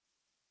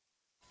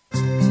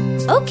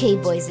Okay,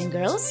 boys and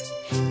girls,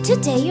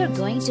 today you're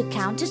going to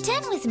count to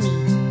 10 with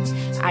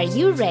me. Are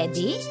you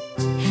ready?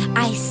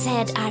 I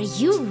said, are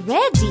you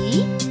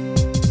ready?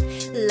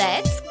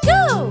 Let's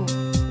go!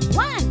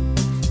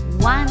 1.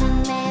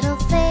 One little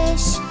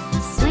fish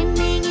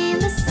swimming in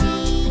the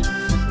sea.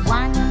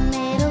 One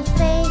little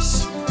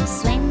fish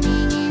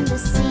swimming in the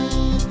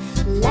sea.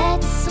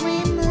 Let's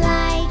swim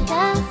like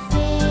a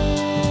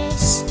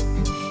fish.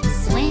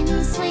 Swim,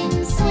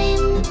 swim,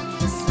 swim.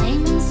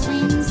 Swim,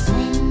 swim,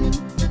 swim.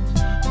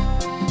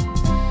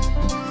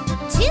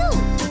 2.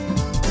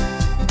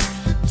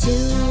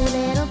 Two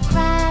little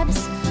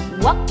crabs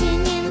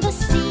walking in the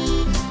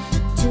sea.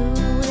 Two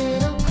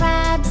little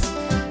crabs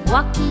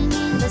walking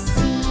in the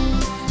sea.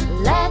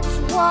 Let's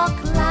walk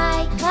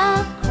like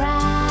a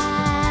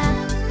crab.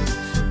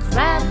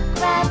 Crab,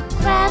 crab,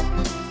 crab.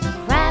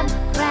 Crab,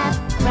 crab,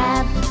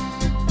 crab.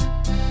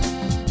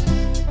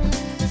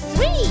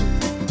 3.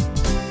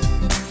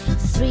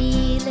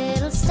 Three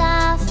little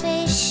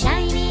starfish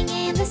shining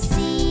in the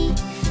sea.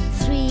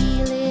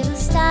 Three little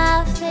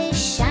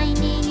starfish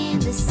shining in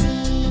the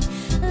sea.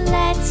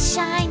 Let's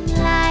shine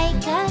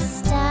like a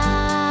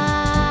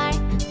star.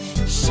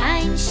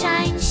 Shine,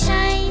 shine,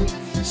 shine.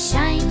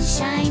 Shine,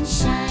 shine,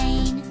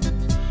 shine.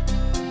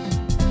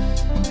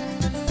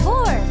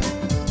 4.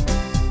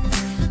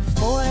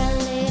 Four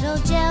little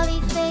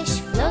jellyfish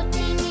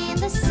floating in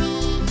the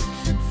sea.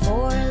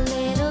 Four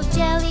little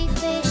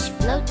jellyfish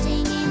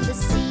floating in the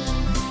sea.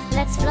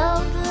 Let's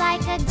float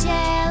like a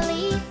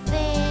jellyfish.